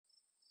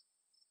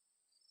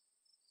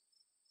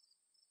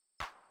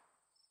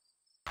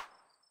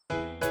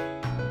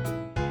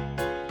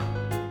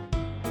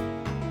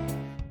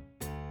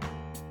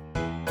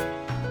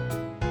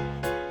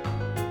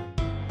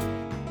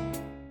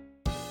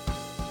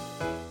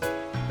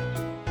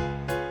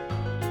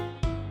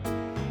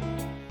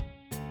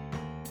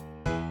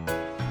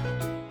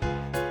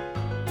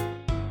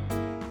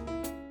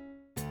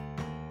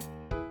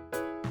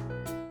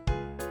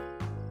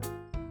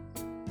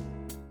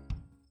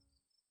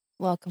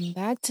Welcome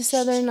back to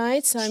Southern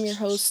Nights. I'm your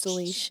host,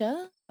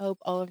 Alicia. I hope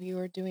all of you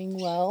are doing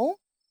well.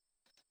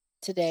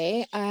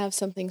 Today, I have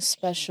something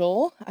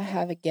special. I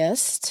have a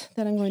guest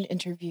that I'm going to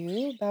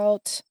interview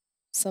about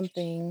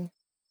something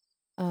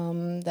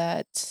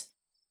that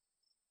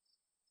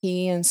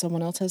he and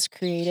someone else has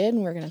created,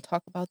 and we're going to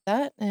talk about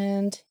that.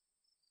 And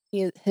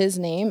his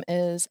name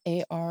is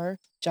A.R.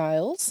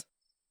 Gyles.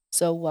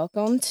 So,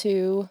 welcome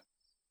to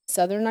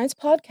Southern Nights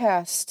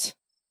Podcast.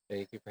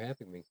 Thank you for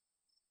having me.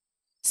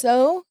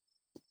 So,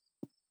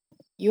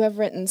 you have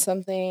written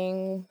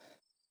something,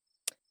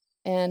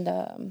 and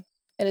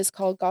it is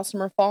called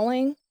Gossamer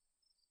Falling.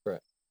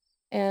 Correct.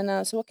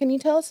 And so, what can you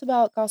tell us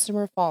about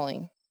Gossamer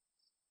Falling?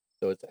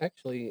 So it's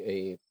actually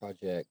a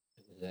project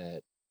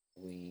that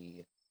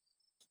we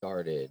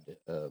started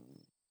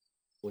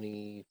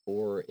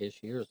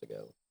 24-ish years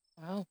ago.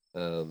 Wow.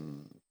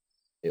 Um,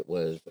 it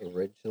was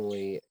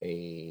originally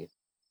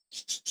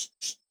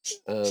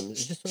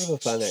just sort of a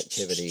fun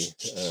activity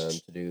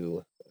to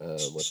do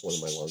with one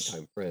of my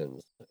longtime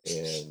friends,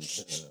 and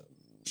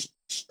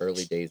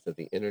early days of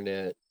the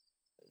internet,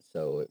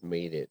 so it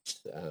made it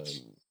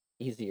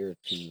easier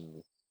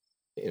to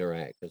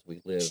interact because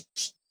we live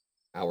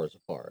hours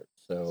apart.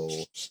 So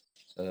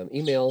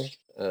email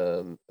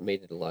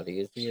made it a lot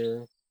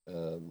easier.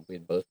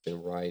 We'd both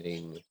been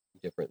writing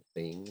different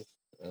things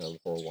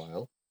for a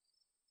while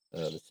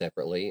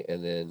separately,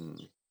 and then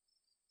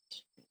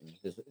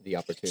the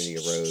opportunity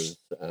arose,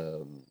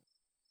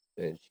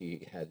 and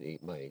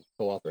my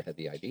co-author had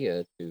the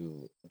idea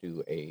to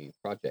do a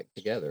project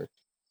together,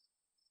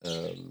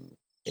 um,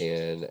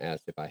 and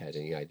asked if I had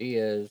any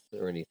ideas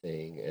or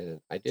anything, and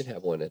I did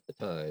have one at the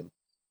time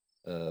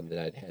that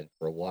I'd had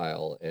for a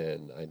while,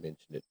 and I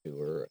mentioned it to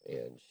her,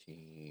 and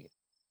she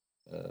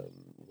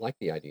liked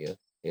the idea,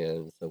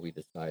 and so we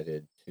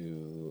decided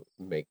to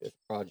make this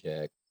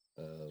project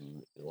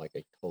like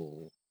a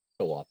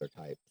co-author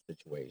type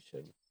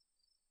situation,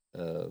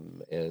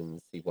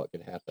 and see what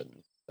could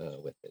happen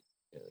with it.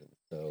 And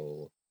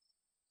so,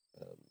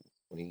 um,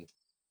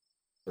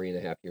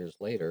 23.5 years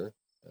later,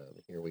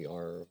 here we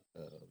are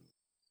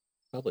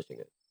publishing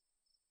it.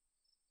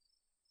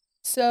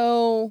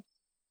 So,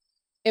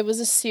 it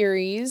was a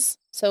series,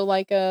 so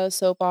like a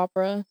soap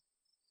opera.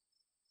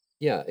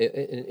 Yeah,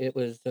 it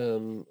was.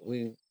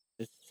 We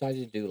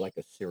decided to do like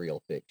a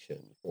serial fiction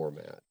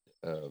format,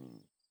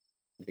 um,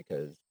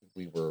 because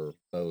we were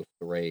both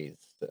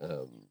raised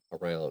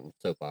around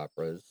soap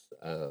operas,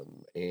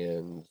 and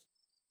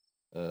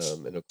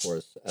of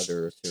course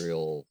other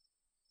serial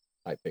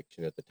type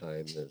fiction at the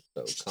time. There's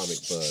so comic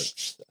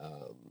books,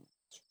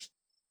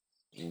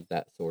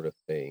 that sort of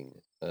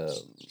thing,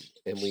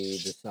 and we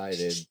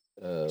decided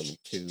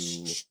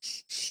to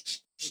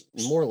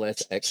more or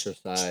less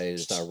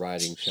exercise our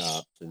writing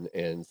chops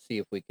and see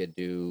if we could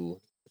do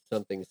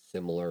something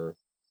similar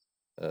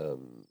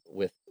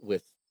with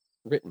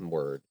written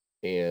word,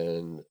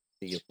 and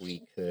see if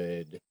we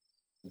could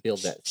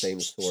build that same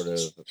sort of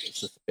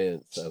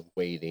suspense of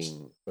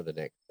waiting for the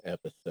next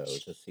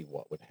episode to see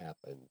what would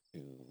happen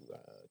to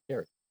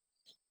characters.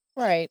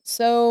 Right.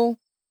 So,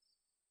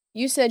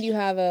 you said you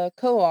have a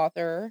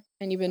co-author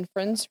and you've been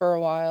friends for a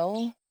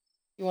while.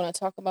 You want to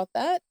talk about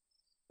that?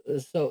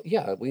 So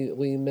yeah,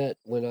 we met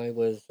when I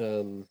was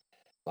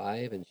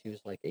 5 and she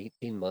was like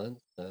 18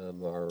 months.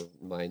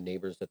 My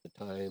neighbors at the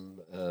time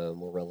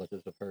were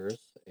relatives of hers,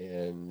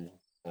 and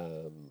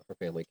her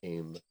family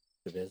came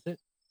to visit,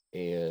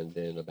 and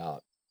then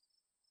about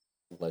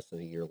less than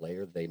a year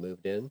later they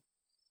moved in.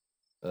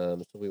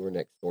 So we were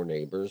next door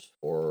neighbors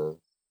for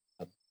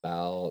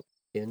about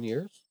 10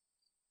 years.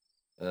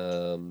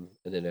 And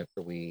then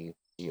after we,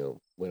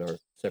 went our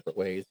separate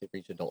ways,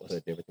 reached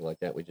adulthood and everything like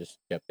that, we just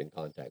kept in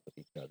contact with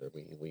each other.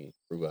 We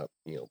grew up,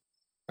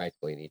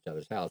 practically in each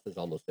other's houses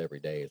almost every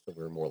day. So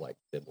we were more like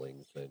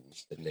siblings than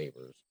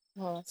neighbors.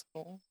 Oh, that's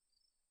cool.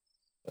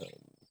 Um,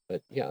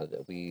 but yeah,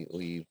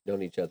 we've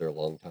known each other a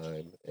long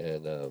time.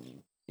 And,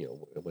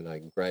 when I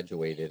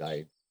graduated,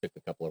 I took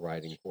a couple of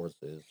writing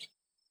courses.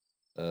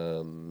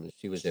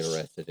 She was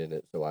interested in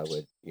it, so I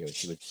would,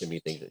 she would send me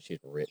things that she'd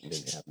written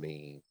and have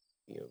me,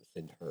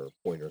 send her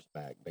pointers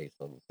back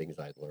based on things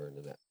I'd learned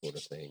and that sort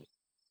of thing,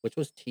 which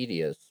was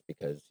tedious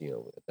because,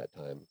 at that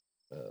time,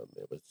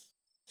 it was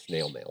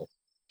snail mail.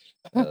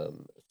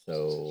 Um,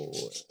 so,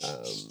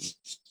 um,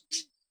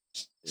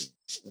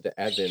 the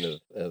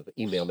advent of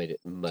email made it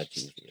much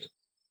easier.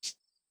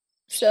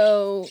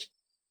 So,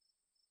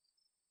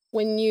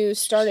 when you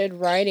started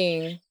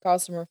writing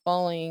Gossamer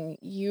Falling,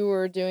 you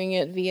were doing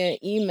it via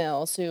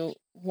email. So,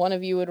 one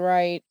of you would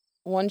write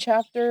one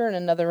chapter and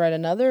another write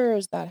another. Or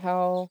is that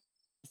how?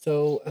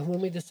 So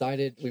when we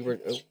decided we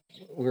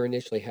were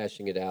initially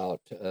hashing it out,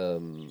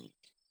 and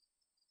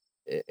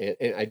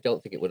I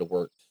don't think it would have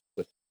worked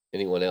with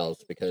anyone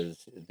else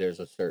because there's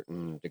a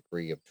certain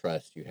degree of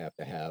trust you have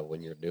to have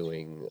when you're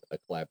doing a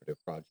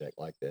collaborative project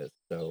like this.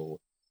 So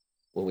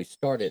when we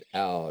started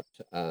out,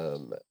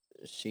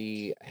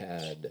 she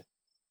had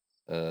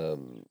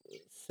um,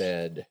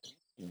 said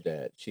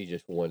that she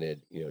just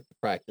wanted, to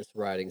practice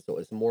writing. So it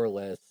was more or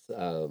less,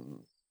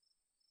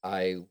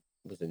 I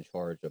was in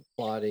charge of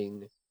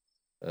plotting.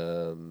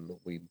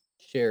 We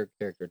shared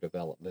character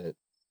development.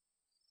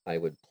 I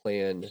would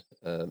plan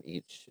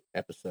each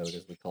episode,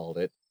 as we called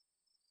it,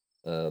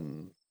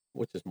 um,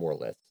 which is more or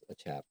less a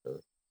chapter.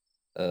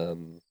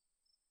 Um,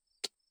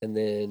 and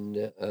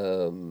then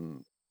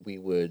we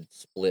would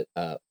split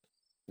up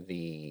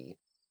the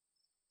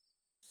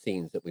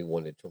scenes that we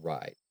wanted to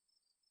write.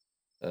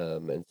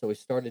 And so we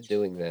started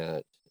doing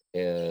that.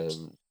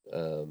 And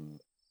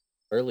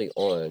early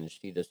on,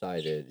 she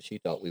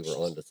thought we were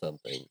onto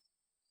something.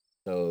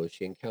 So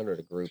she encountered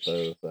a group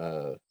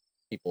of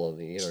people on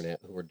the internet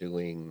who were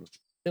doing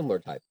similar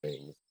type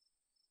things.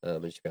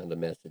 And she found a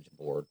message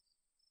board,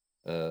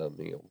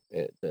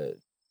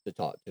 to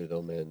talk to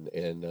them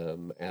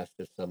and asked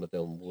if some of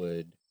them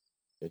would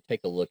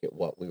take a look at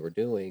what we were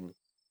doing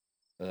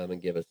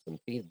and give us some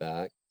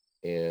feedback.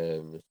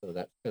 And so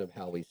that's kind of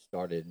how we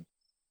started.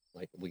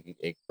 Like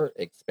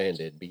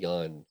expanded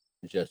beyond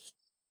just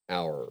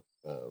our,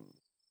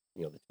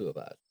 the two of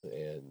us,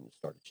 and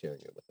started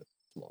sharing it with a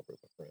small group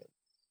of friends.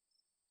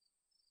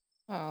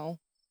 Wow.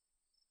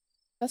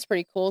 That's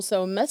pretty cool.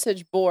 So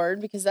message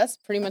board, because that's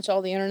pretty much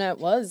all the internet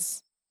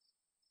was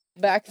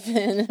back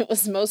then. It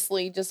was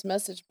mostly just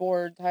message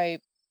board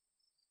type,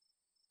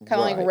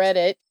 kind of like Right.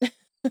 Reddit.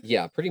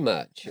 Yeah, pretty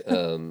much.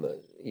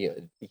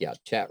 Yeah,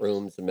 chat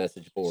rooms and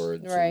message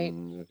boards Right.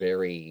 and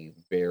very,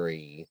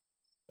 very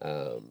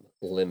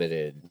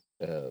limited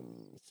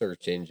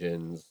search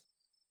engines.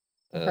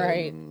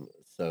 Right.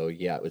 So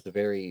yeah, it was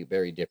very,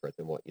 very different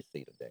than what you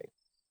see today.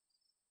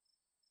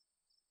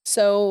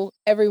 So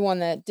everyone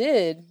that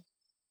did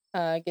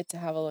get to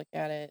have a look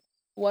at it,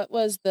 what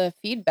was the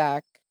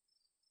feedback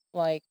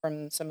like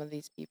from some of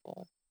these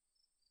people?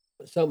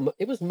 So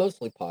it was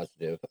mostly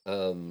positive.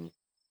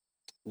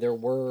 There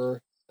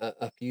were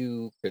a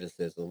few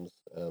criticisms,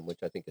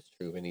 which I think is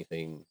true of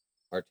anything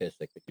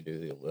artistic that you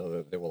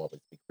do. There will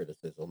always be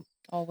criticism.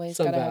 Always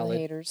Some gotta have the valid,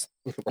 haters.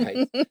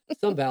 right?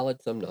 Some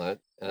valid, some not.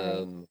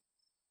 Right.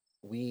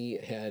 We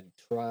had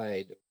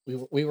tried.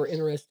 We were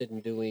interested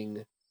in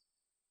doing.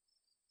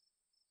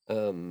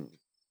 Um,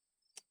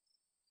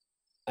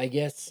 I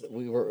guess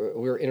we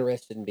were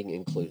interested in being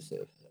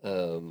inclusive,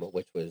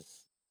 which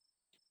was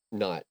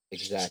not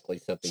exactly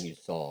something you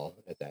saw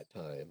at that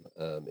time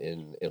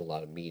in a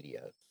lot of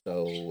media.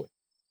 So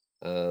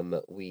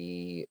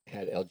we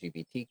had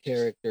LGBT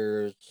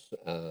characters.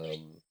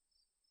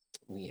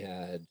 We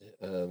had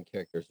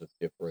characters of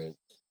different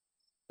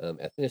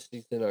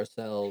ethnicities than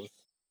ourselves,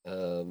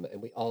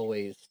 and we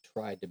always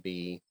tried to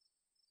be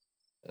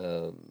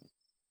um,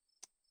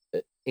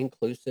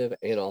 inclusive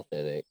and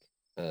authentic.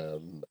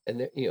 And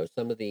there,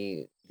 some of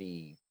the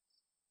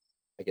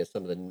I guess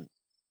some of the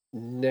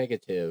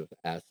negative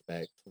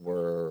aspects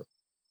were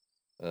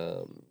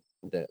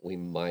that we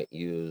might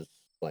use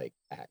like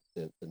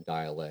accents and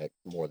dialect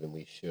more than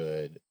we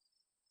should.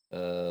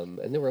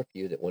 And there were a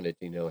few that wanted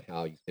to know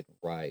how you could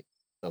write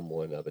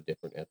someone of a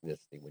different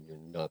ethnicity when you're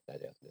not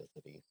that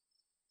ethnicity.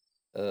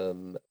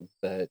 Um,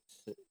 but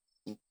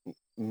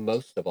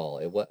most of all,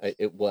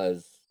 it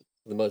was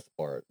for the most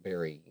part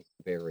very,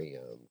 very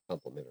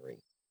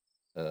complimentary.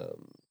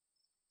 Um,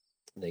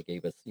 they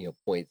gave us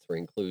points for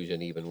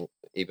inclusion even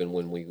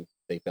when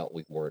they felt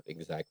we weren't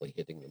exactly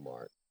hitting the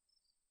mark.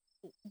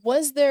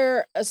 Was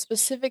there a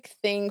specific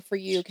thing for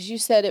you? Because you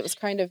said it was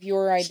kind of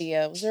your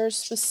idea. Was there a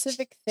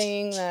specific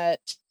thing that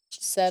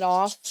set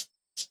off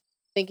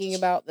thinking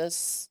about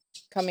this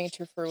coming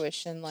to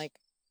fruition, like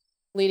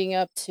leading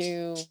up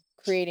to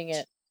creating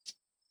it?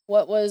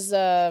 What was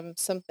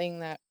something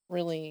that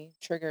really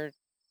triggered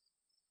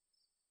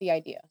the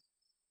idea?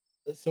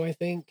 So I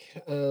think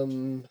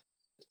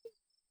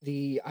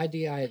the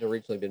idea I had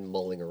originally been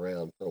mulling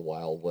around for a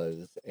while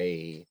was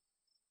a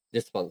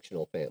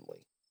dysfunctional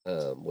family,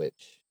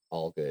 which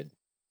all good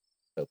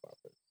soap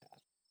operas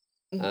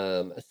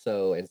Mm. have.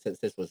 So, and since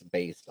this was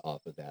based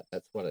off of that,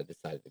 that's what I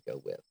decided to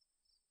go with.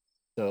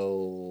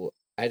 So,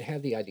 I'd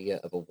had the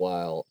idea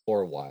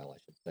for a while, I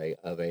should say,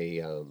 of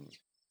a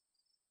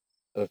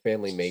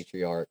family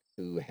matriarch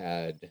who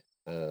had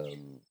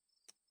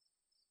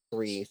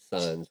three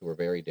sons who were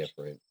very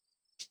different,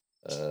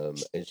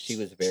 and she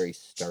was very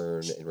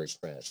stern and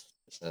repressed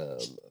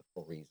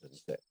for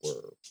reasons that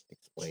were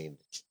explained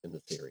in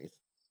the series.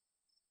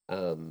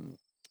 Um,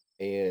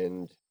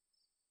 and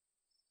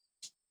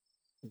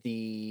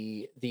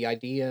the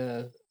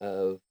idea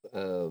of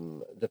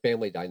the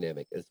family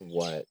dynamic is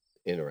what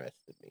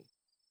interested me.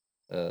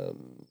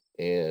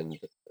 And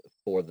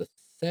for the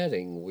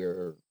setting,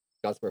 where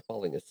Gossamer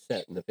Falling is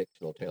set in the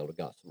fictional town of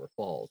Gossamer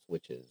Falls,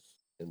 which is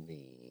in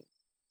the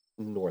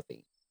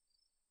northeast.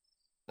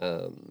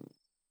 Um,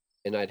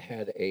 and I'd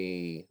had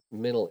a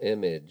mental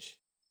image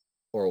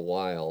for a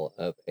while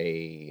of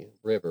a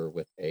river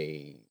with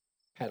a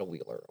had a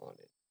wheeler on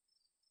it.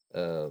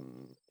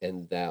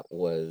 And that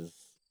was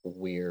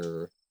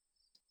where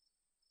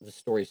the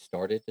story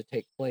started to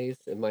take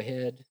place in my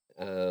head.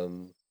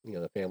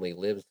 The family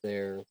lives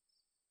there,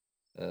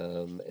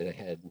 and I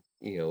had,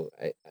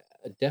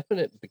 a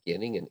definite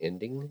beginning and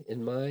ending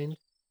in mind.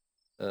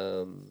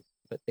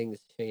 But things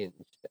changed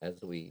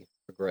as we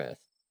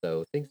progressed.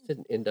 So things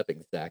didn't end up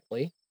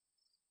exactly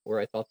where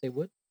I thought they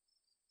would.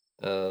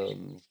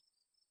 Um,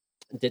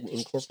 didn't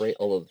incorporate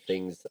all of the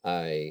things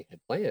I had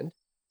planned.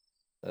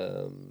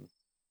 Um,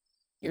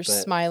 You're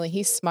but smiling.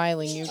 He's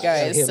smiling, you I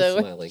guys. am So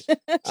smiling.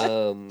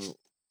 Um,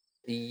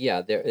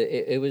 yeah,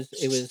 it was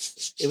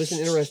an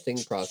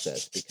interesting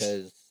process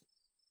because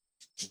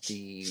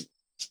the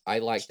I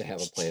like to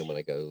have a plan when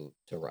I go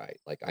to write.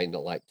 Like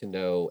like to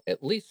know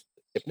at least,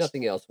 if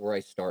nothing else, where I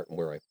start and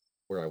where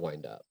I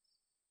wind up.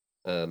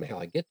 How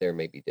I get there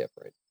may be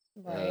different.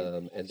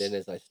 right. And then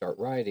as I start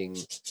writing,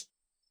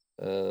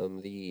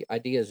 the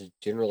ideas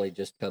generally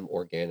just come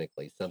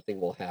organically. Something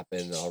will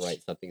happen. I'll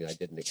write something I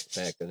didn't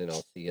expect, and then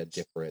I'll see a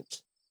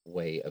different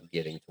way of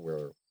getting to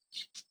where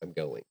I'm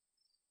going.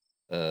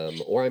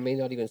 Or I may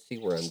not even see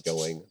where I'm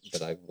going,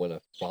 but I want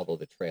to follow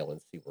the trail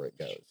and see where it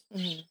goes.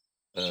 Mhm.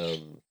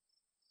 Um,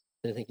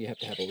 I think you have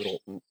to have a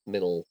little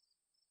mental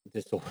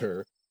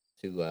disorder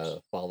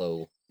to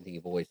follow the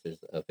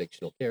voices of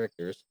fictional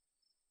characters,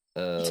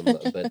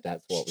 but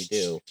that's what we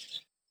do.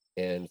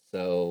 And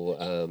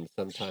so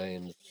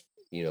sometimes,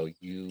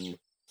 you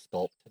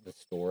sculpt the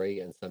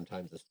story, and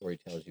sometimes the story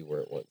tells you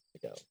where it wants to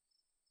go.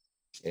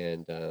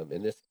 And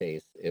in this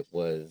case,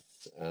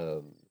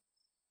 um,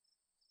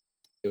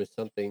 it was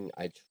something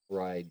I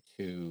tried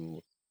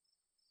to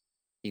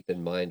keep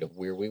in mind of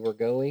where we were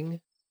going,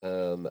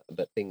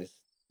 but things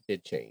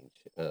did change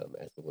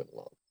as we went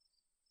along.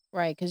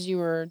 Right, because you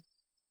were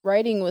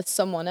writing with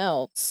someone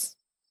else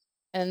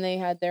and they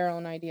had their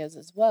own ideas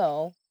as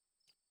well,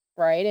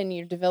 right? And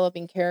you're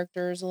developing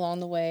characters along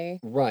the way.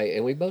 Right,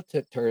 and we both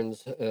took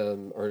turns,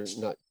 or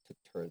not took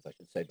turns, I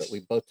should say, but we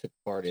both took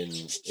part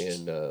in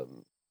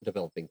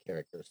developing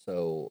characters.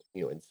 So,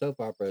 in soap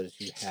operas,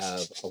 you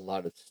have a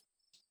lot of,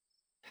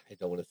 I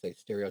don't want to say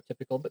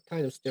stereotypical, but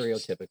kind of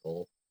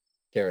stereotypical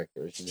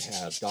characters. You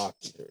have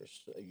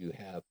doctors, you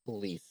have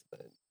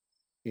policemen,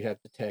 you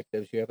have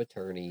detectives, you have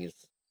attorneys,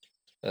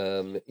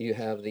 you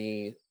have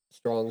the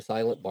strong,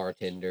 silent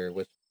bartender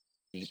with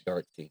deep,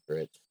 dark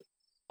secrets,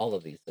 all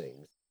of these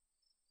things.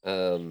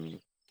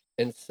 Um,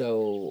 and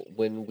so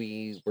when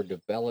we were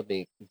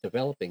developing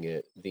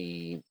it,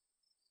 the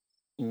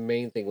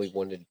main thing we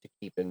wanted to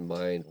keep in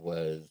mind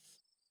was,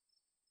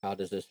 how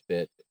does this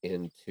fit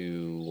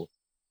into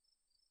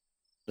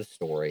the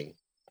story?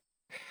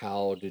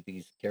 How do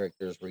these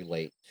characters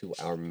relate to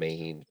our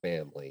main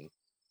family?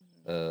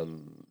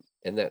 Mhm.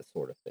 And that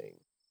sort of thing.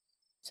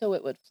 So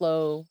it would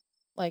flow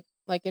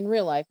like in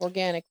real life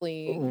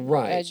organically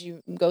Right. as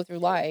you go through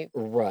life.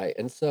 Right.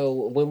 And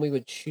so when we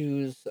would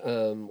choose,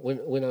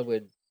 when I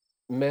would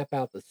map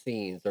out the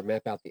scenes or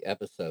map out the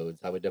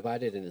episodes, I would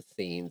divide it into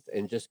scenes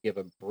and just give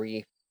a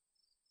brief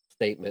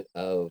statement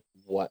of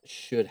what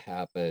should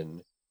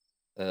happen,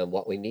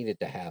 what we needed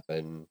to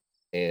happen,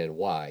 and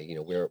why,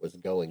 where it was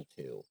going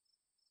to.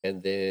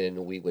 And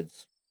then we would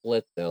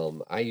split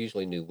them. I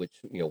usually knew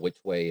which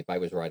way, if I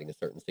was writing a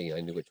certain scene,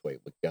 I knew which way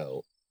it would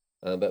go.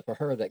 But for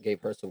her, that gave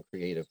her some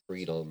creative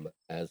freedom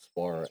as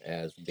far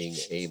as being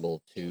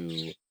able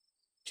to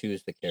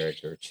choose the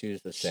character,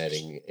 choose the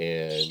setting,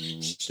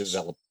 and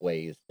develop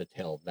ways to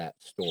tell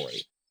that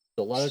story.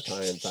 So a lot of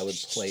times I would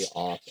play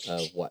off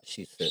of what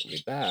she sent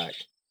me back,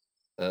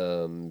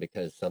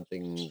 because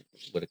something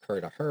would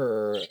occur to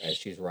her as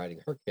she's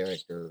writing her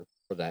character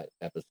for that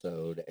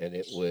episode, and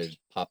it would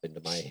pop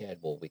into my head.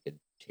 Well, we could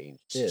change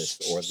this,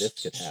 or this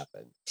could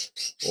happen,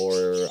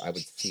 or I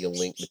would see a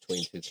link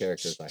between two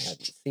characters I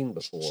hadn't seen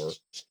before,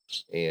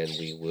 and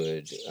we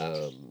would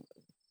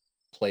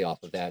play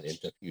off of that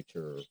into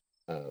future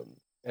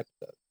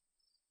episodes.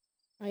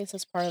 I guess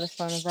that's part of the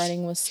fun of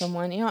writing with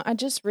someone. I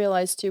just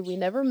realized too, we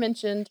never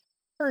mentioned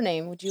her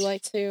name. Would you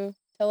like to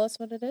tell us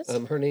what it is?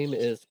 Her name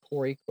is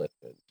Corey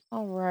Clifton.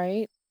 All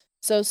right.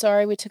 So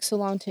sorry we took so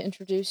long to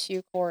introduce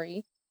you,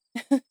 Corey.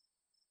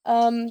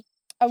 Um,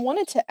 I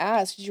wanted to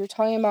ask, 'cause you were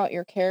talking about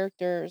your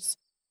characters.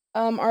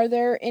 Are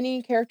there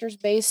any characters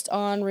based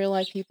on real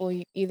life people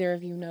either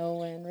of you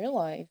know in real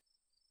life?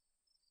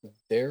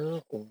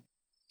 There,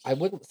 I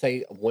wouldn't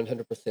say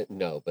 100%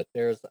 no, but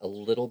there's a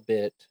little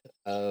bit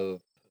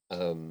of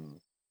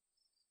um,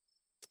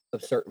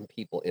 certain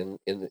people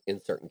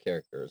in certain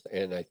characters,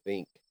 and I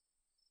think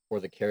for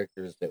the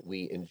characters that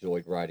we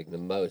enjoyed writing the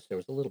most, there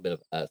was a little bit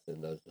of us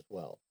in those as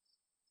well.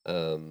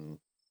 Um,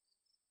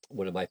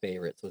 one of my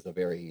favorites was a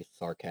very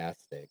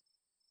sarcastic,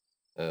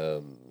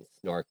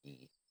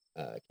 snarky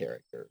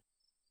character,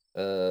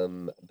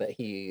 but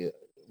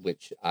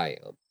which I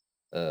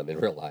am, in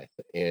real life,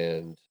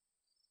 and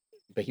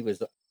but he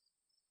was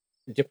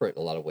different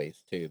in a lot of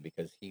ways too,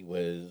 because he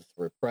was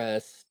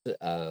repressed,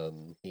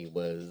 he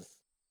was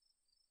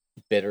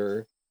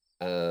bitter,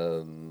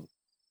 um,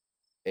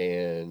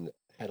 and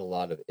had a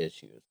lot of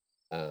issues.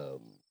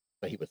 Um,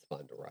 but he was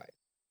fun to write.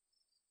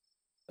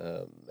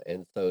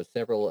 And so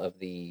several of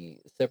the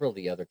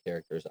other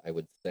characters, I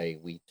would say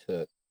we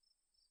took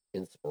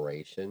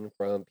inspiration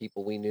from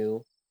people we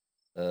knew.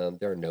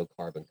 There are no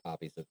carbon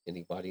copies of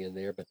anybody in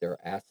there, but there are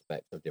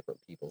aspects of different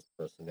people's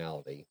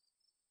personality,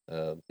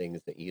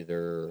 things that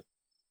either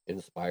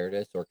inspired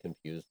us or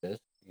confused us.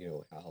 You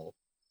know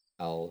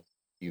how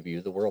you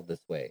view the world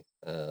this way,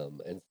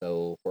 and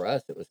so for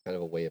us, it was kind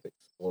of a way of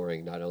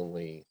exploring not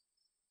only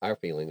our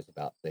feelings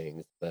about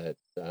things, but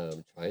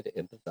trying to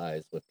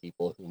empathize with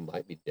people who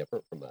might be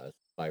different from us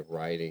by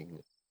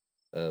writing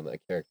a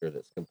character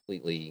that's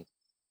completely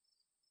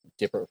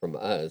different from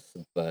us,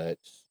 but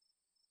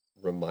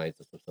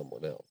reminds us of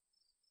someone else.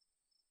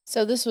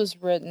 So this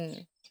was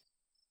written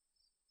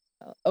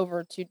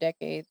over 2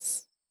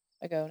 decades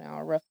ago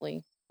now,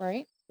 roughly,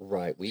 right?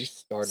 Right. We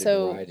started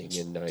So, writing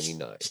in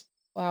 '99.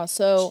 wow.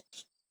 So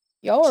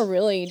y'all are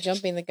really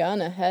jumping the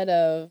gun ahead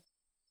of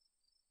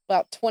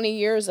about 20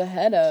 years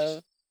ahead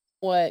of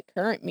what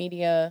current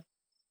media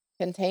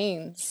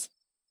contains.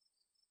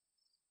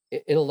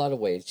 In a lot of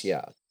ways,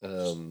 yeah.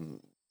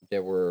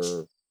 There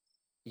were,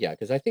 yeah,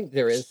 because I think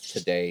there is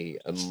today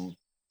a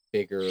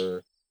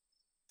bigger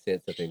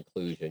sense of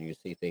inclusion. You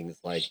see things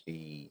like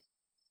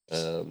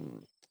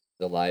um,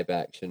 the live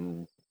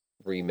action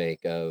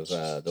remake of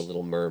The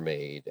Little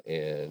Mermaid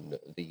and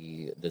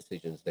the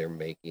decisions they're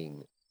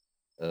making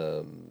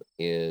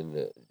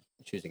in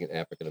choosing an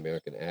African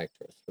American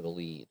actress for the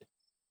lead.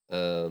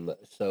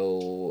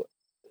 So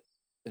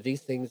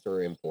these things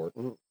are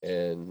important,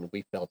 and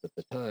we felt at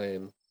the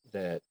time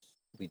that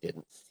we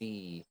didn't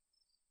see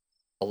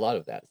a lot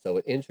of that. So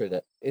it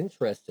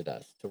interested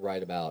us to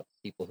write about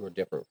people who are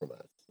different from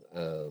us,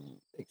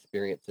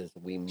 experiences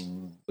we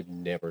would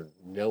never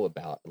know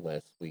about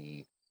unless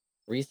we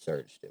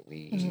researched it.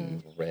 We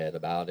Mhm. read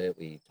about it.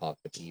 We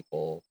talked to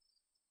people.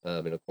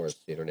 And of course,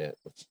 the internet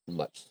was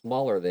much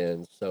smaller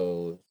then,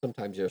 so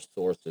sometimes your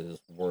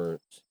sources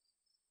weren't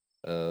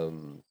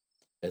um,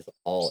 as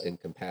all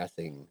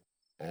encompassing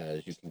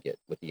as you can get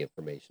with the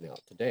information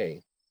out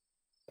today.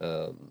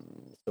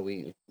 So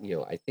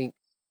I think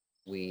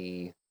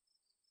we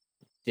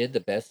did the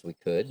best we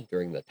could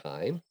during the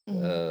time,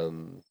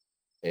 Mhm.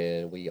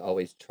 and we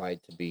always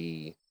tried to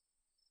be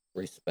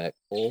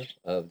respectful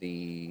of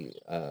the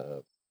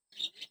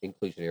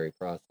inclusionary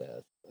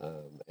process,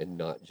 and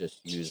not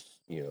just use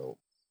an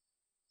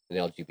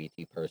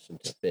LGBT person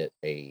to fit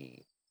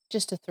a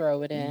Just to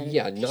throw it in.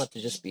 yeah, not to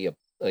just be a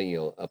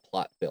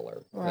plot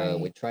filler. We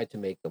Right. tried to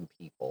make them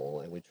people,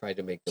 and we tried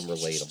to make them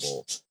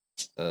relatable.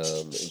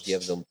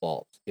 Give them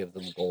faults, give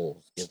them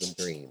goals, give them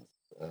dreams,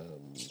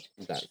 um,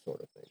 that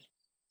sort of thing.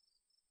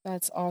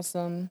 That's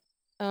awesome.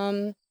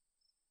 Um,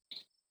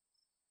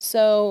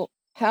 so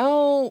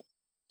how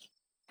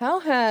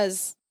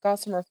has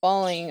Gossamer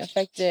Falling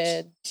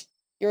affected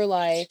your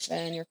life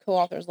and your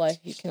co-author's life?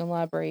 If you can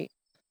elaborate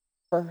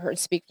for her,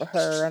 speak for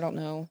her. I don't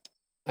know.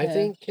 I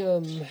think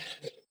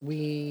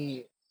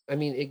we, I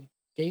mean, it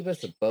gave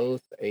us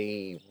both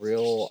a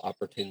real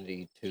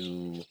opportunity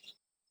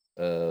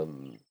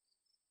um,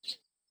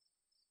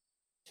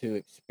 to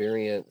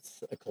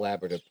experience a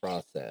collaborative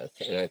process,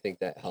 and I think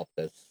that helped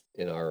us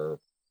in our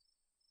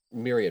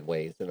myriad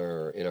ways in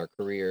our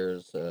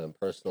careers,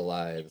 personal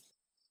lives,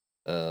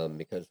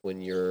 because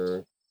when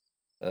you're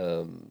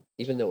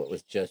even though it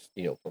was just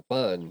for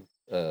fun,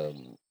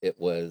 it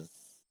was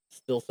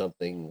still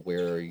something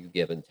where you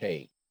give and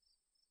take.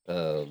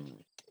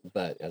 Um,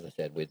 but as I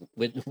said,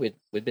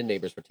 we'd been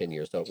neighbors for 10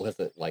 years, so it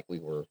wasn't like we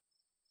were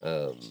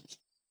um,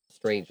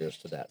 strangers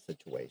to that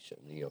situation.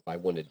 If I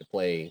wanted to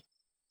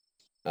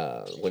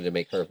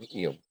make her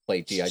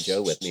play GI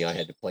Joe with me, I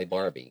had to play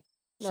Barbie.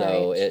 Right.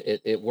 So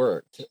it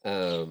worked.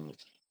 So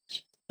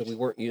we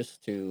weren't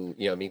used to,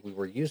 I mean, we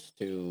were used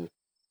to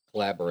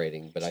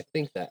collaborating, but I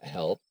think that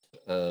helped.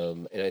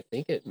 And I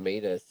think it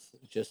made us,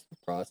 just the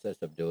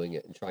process of doing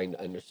it and trying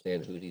to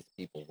understand who these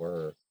people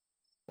were,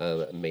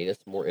 made us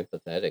more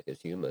empathetic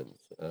as humans.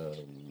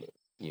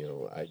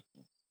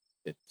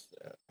 It's,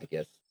 I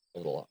guess, a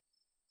little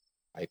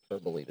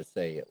hyperbole to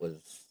say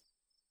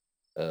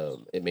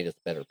it made us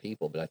better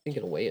people, but I think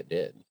in a way it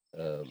did,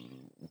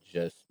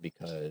 just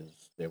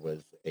because there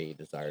was a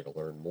desire to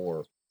learn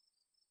more,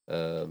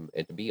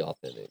 and to be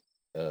authentic.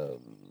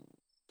 Um,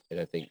 and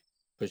I think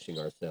pushing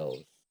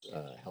ourselves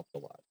helped a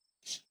lot.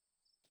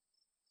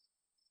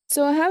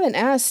 So I haven't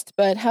asked,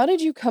 but how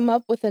did you come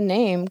up with the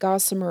name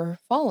Gossamer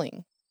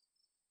Falling?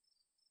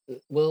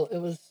 Well, it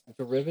was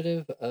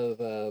derivative of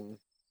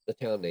the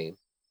town name,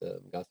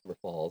 Gossamer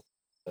Falls,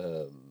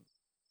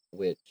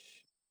 which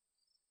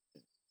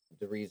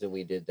the reason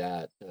we did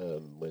that,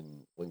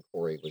 when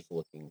Corey was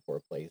looking for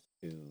a place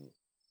to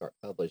start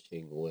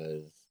publishing,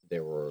 was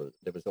there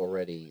was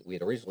already, we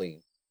had originally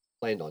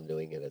planned on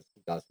doing it as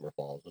Gossamer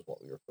Falls is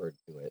what we referred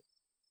to it,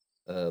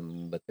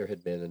 but there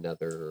had been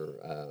another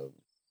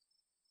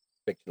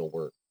fictional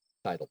work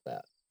titled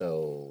that,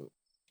 so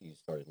she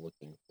started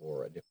looking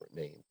for a different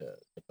name to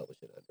publish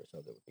it under,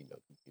 so there would be no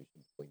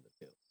confusion between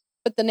the two.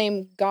 But the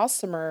name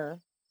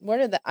Gossamer, where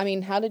did that? I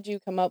mean, how did you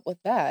come up with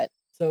that?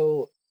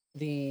 So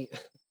The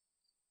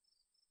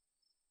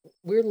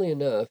weirdly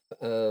enough,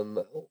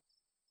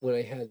 when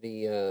I had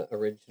the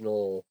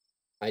original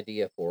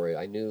idea for it,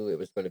 I knew it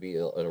was going to be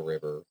on a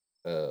river.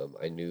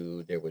 I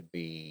knew there would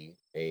be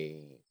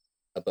a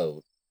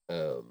boat,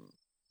 um,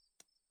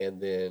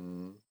 and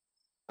then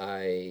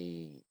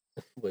I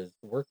was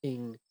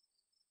working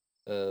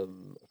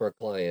for a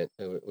client.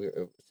 We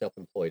were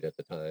self-employed at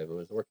the time. I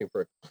was working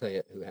for a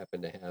client who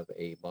happened to have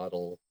a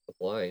bottle of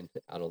wine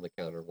out on the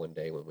counter one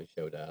day when we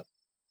showed up,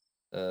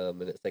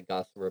 and it said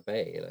Gossamer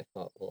Bay, and I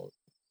thought, well,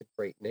 it's a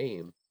great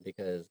name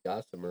because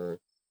Gossamer.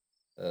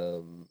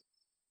 Um,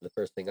 the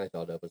first thing I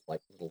thought of was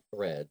like little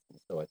threads, and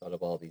so I thought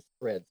of all these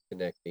threads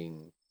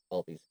connecting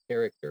all these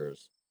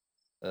characters.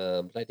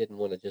 But I didn't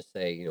want to just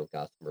say,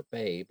 Gossamer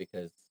Bay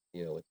because,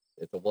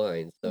 it's a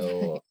wine. Right.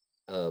 So,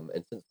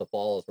 and since the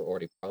falls are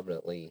already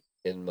prominently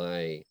in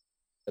my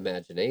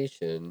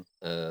imagination,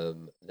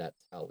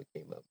 that's how we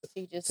came up with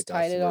So you the just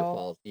tied it Gossamer all.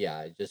 Falls. Yeah,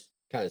 I just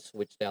kind of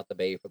switched out the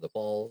bay for the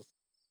falls.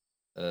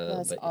 Um,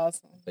 That's but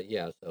awesome. but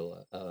yeah,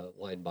 so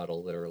wine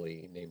bottle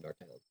literally named our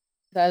town.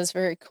 That is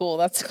very cool.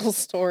 That's a cool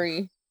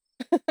story.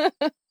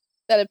 That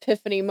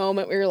epiphany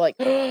moment where you're like,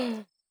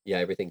 Yeah,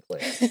 everything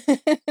clicked.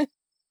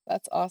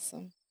 that's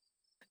awesome.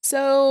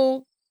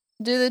 So,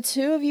 do the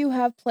two of you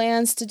have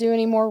plans to do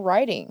any more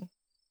writing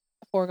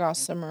for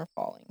Gossamer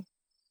Falling?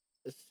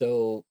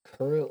 So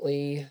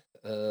currently,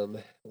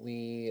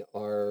 we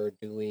are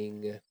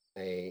doing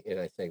and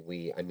I say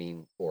we, I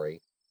mean Corey.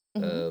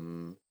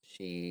 Hmm.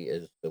 She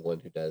is the one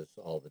who does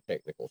all the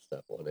technical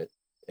stuff on it.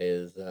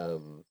 Is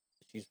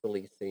she's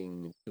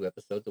releasing 2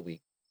 episodes a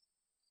week,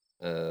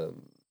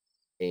 um,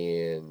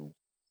 and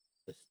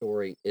the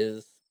story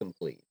is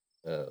complete.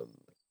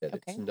 That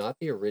it's Okay. not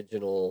the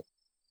original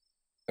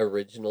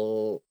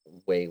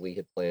way we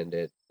had planned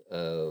it,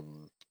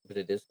 but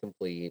it is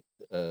complete.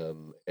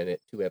 And at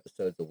 2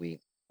 episodes a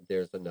week,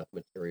 there's enough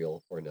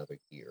material for another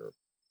year.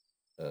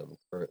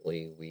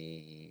 Currently,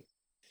 we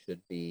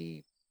should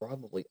be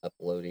probably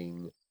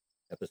uploading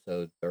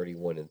episode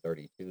 31 and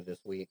 32 this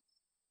week.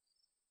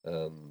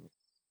 Um,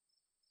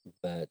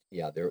 but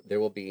yeah, there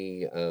will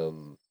be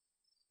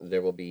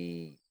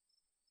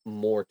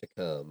more to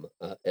come.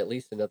 At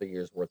least another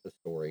year's worth of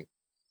story.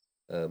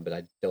 But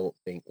I don't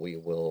think we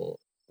will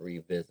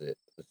revisit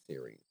the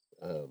series.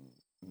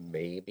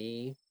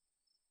 Maybe,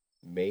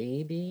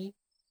 maybe,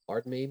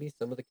 hard maybe,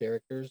 some of the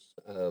characters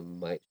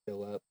might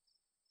show up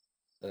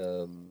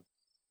um,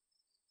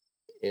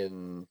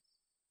 in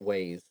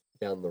ways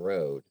down the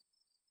road,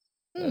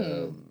 Hmm.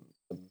 um,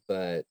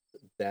 but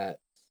that's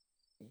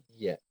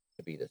yet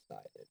to be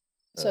decided.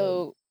 Um,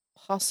 So,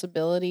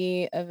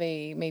 possibility of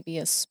a maybe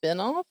a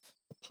spin-off?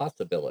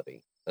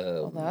 Possibility.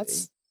 Well,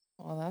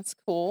 that's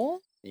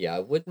cool. Yeah, I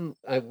wouldn't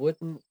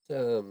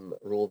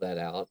rule that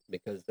out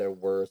because there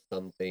were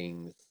some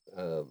things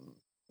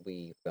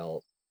we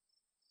felt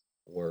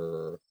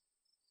were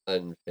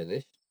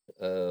unfinished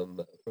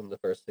from the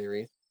first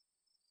series.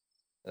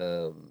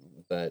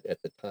 But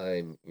at the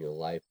time,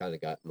 life kind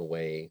of got in the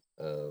way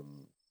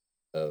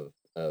of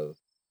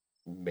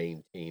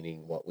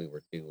maintaining what we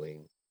were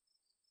doing.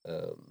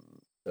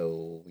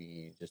 So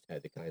we just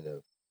had to kind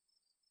of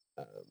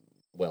um,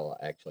 well,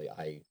 actually,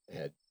 I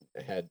had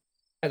had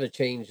a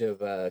change of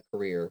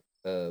career.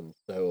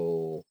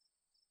 So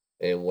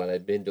and what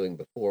I'd been doing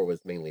before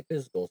was mainly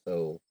physical,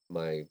 so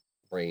my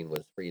brain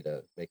was free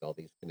to make all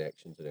these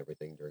connections and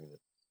everything during the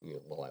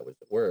while I was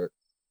at work.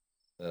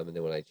 And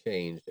then when I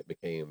changed, it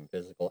became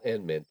physical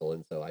and mental,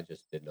 and so I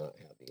just did not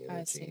have the I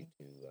energy see.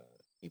 to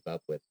keep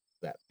up with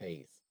that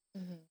pace.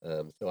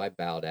 Hmm. So I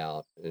bowed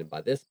out, and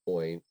by this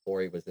point,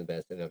 Corey was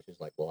invested, and I was just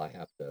like, "Well, I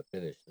have to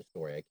finish the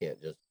story. I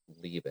can't just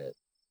leave it."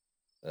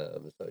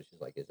 So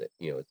she's like, is it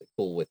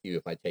cool with you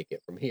if I take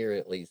it from here,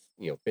 at least,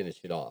 finish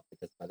it off?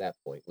 Because by that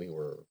point we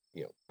were,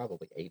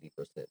 probably 80%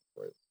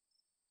 through.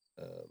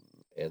 Um,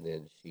 and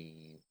then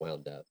she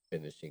wound up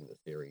finishing the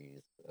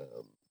series,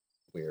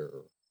 where,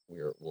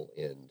 where it will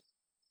end,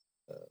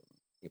 um,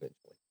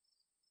 eventually.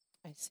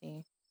 I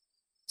see.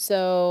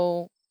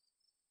 So,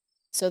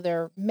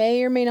 there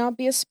may or may not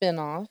be a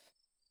spin-off.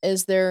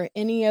 Is there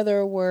any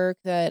other work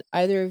that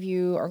either of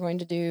you are going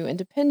to do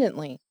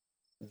independently?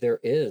 There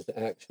is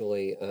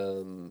actually,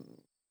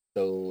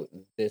 so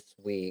this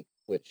week,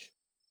 which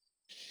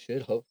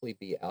should hopefully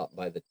be out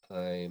by the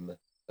time,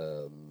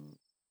 um,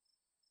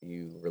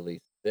 you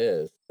release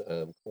this,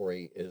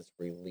 Corey is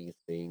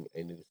releasing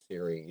a new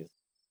series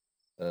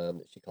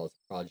that she calls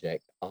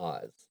Project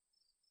Oz,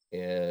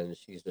 and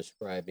she's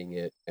describing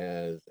it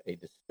as a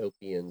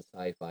dystopian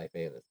sci-fi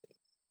fantasy.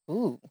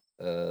 Ooh.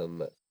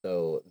 Um,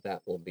 so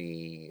that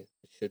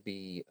should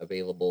be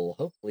available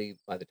hopefully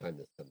by the time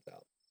this comes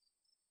out.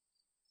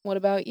 What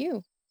about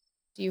you?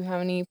 Do you have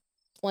any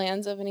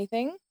plans of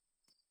anything?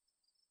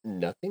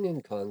 Nothing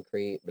in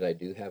concrete, but I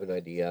do have an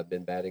idea. I've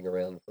been batting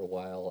around for a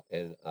while,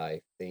 and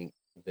I think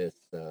this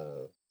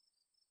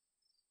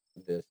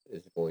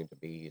is going to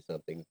be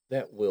something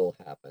that will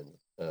happen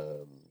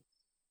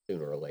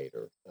sooner or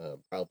later.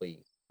 Probably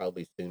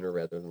sooner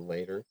rather than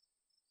later.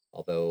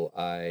 Although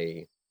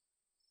I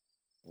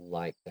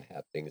like to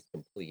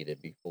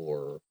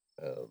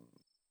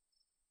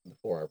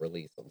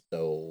release them.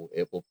 So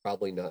it will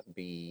probably not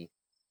be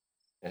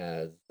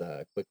as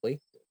quickly.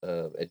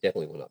 It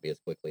definitely will not be as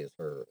quickly as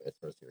her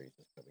series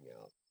is coming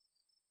out.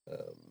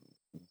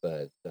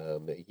 But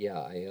yeah,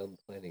 I am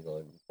planning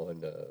on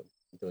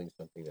doing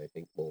something I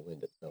think will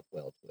lend itself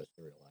well to a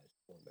serialized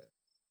format.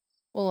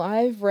 Well,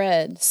 I've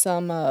read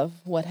some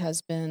of what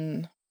has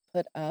been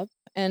put up,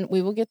 and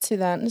we will get to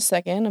that in a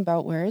second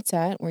about where it's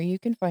at, where you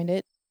can find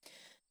it.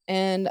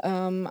 And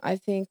I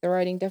think the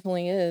writing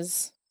definitely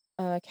is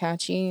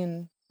catchy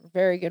and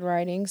very good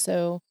writing.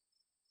 So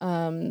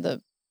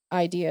the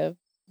idea of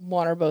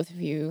one or both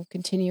of you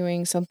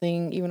continuing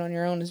something even on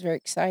your own is very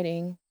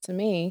exciting to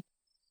me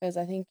because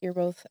I think you're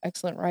both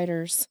excellent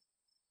writers.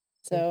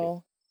 Thank you.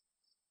 So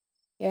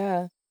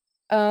yeah.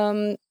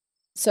 Um.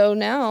 So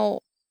now,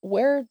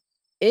 where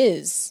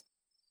is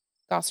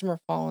Gossamer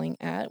Falling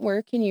at?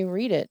 Where can you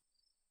read it?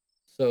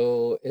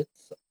 So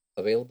it's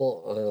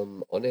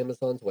available on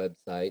Amazon's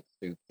website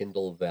through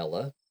Kindle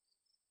Vella,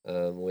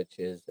 which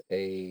is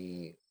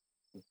a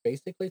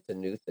basically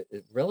it's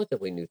a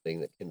relatively new thing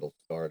that Kindle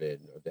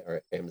started,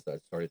 or Amazon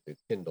started through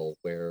Kindle,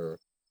 where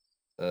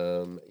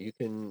you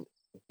can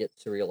get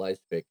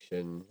serialized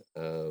fiction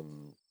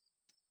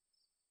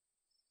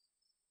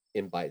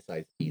in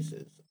bite-sized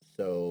pieces.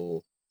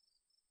 So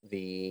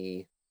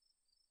the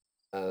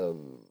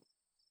um,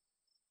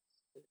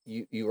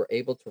 you were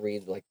able to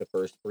read like the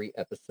first 3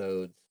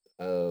 episodes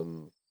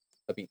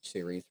of each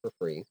series for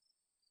free,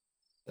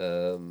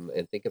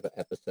 and think of an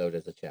episode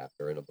as a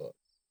chapter in a book.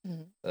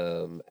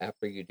 Mhm.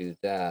 After you do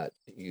that,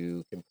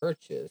 you can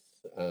purchase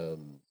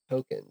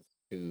tokens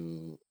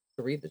to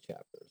read the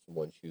chapters.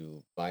 Once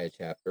you buy a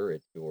chapter,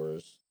 it's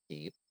yours to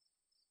keep.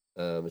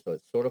 So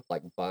it's sort of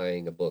like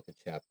buying a book a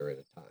chapter at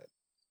a time.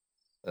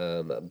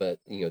 But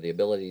the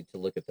ability to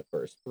look at the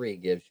first 3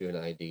 gives you an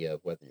idea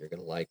of whether you're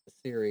going to like the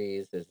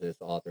series. Is this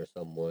author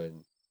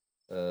someone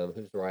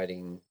whose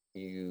writing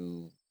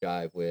you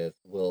jive with?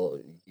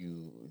 Will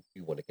you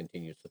want to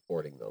continue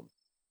supporting them?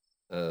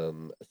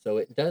 So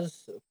it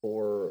does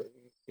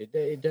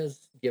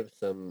give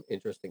some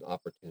interesting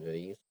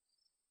opportunities,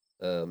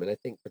 and I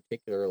think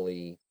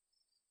particularly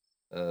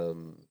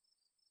um,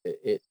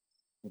 it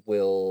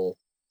will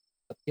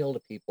appeal to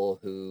people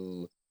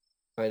who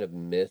kind of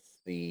miss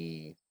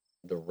the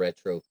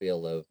retro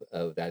feel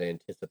of that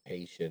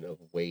anticipation of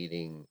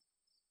waiting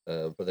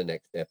for the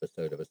next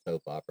episode of a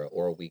soap opera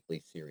or a weekly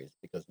series,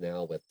 because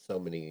now with so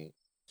many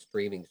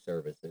streaming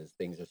services,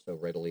 things are so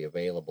readily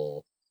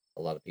available.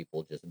 A lot of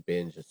people just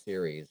binge a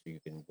series. You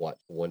can watch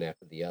one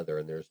after the other,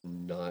 and there's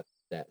not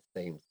that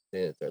same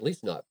sense, or at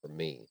least not for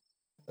me,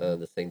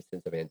 the same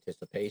sense of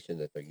anticipation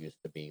that there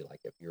used to be. Like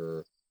if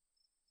your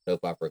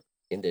soap opera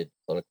ended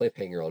on a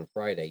cliffhanger on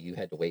Friday, you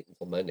had to wait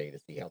until Monday to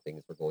see how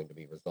things were going to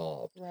be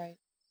resolved. Right.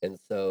 And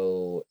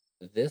so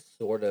this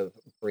sort of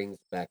brings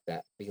back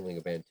that feeling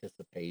of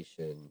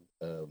anticipation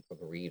for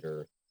the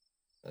reader,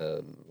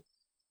 um,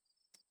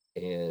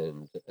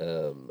 and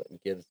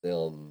gives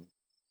them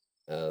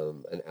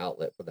an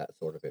outlet for that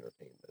sort of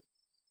entertainment.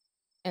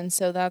 And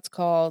so that's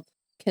called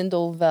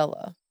Kindle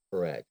Vella.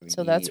 Correct.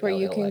 So that's where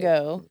you can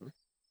VELLA. go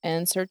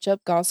and search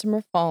up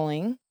Gossamer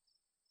Falling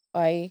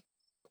by.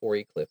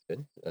 Corey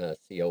Clifton,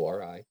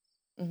 Cori.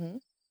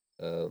 Mhm.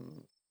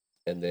 Um,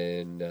 and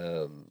then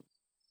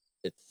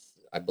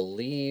I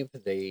believe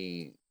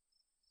they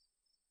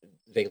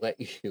let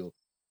you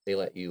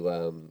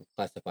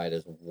classify it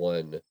as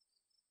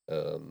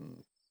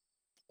um,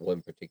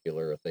 one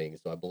particular thing.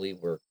 So I believe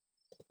we're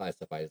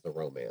classified as a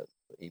romance,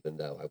 even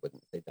though I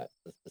wouldn't say that's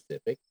the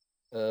specific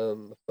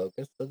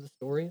focus of the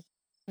stories.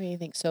 What do you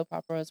think? Soap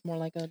opera is more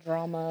like a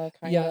drama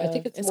kind Yeah, I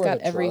think of. it's It's more of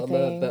got a drama,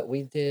 everything. but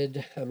we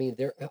did. I mean,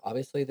 there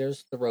obviously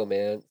there's the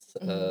romance.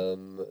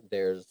 Mhm.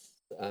 There's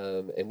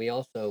and we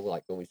also,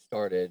 like, when we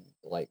started,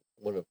 like,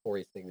 one of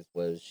Corey's things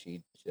was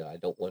I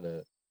don't want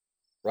to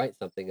write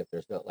something if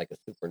there's not like a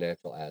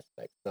supernatural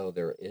aspect. So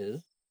there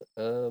is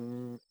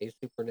a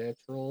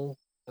supernatural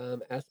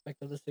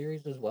aspect of the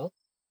series as well,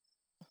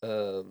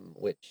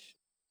 which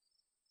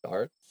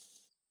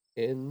starts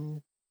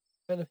in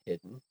kind of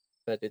hidden,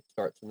 but it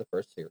starts in the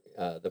first series,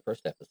 the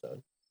first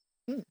episode.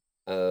 Mm.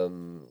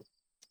 Um,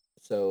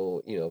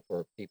 so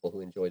for people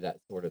who enjoy that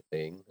sort of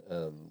thing,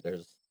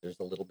 there's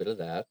a little bit of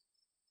that.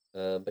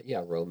 But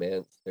yeah,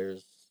 romance.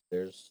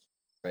 There's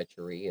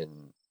treachery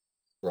and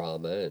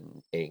drama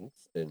and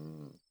angst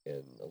and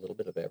a little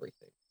bit of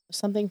everything,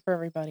 Something for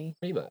everybody.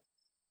 pretty much.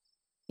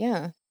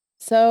 Yeah.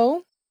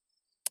 So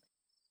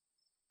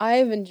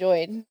I've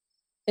enjoyed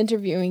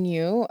interviewing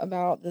you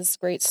about this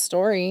great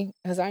story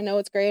because I know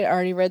it's great. I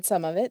already read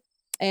some of it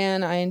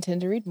and I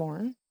intend to read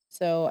more.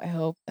 So I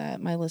hope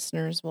that my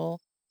listeners will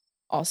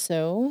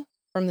also,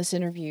 from this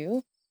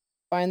interview,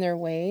 find their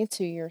way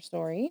to your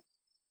story.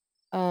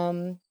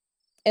 Um,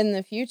 in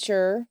the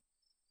future,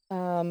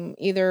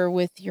 either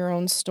with your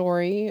own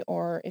story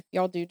or if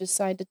y'all do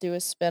decide to do a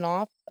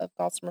spinoff of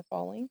Gossamer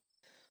Falling,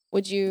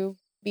 would you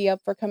be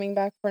up for coming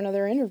back for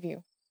another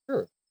interview?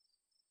 Sure.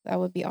 That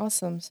would be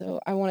awesome. So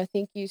I want to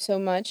thank you so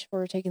much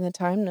for taking the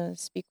time to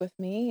speak with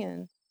me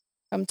and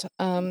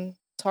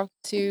talk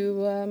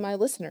to my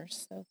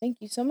listeners. So thank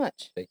you so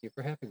much. Thank you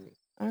for having me.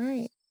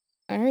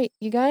 All right,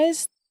 you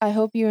guys. I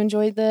hope you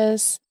enjoyed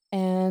this,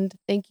 and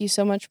thank you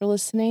so much for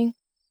listening.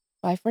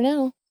 Bye for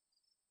now.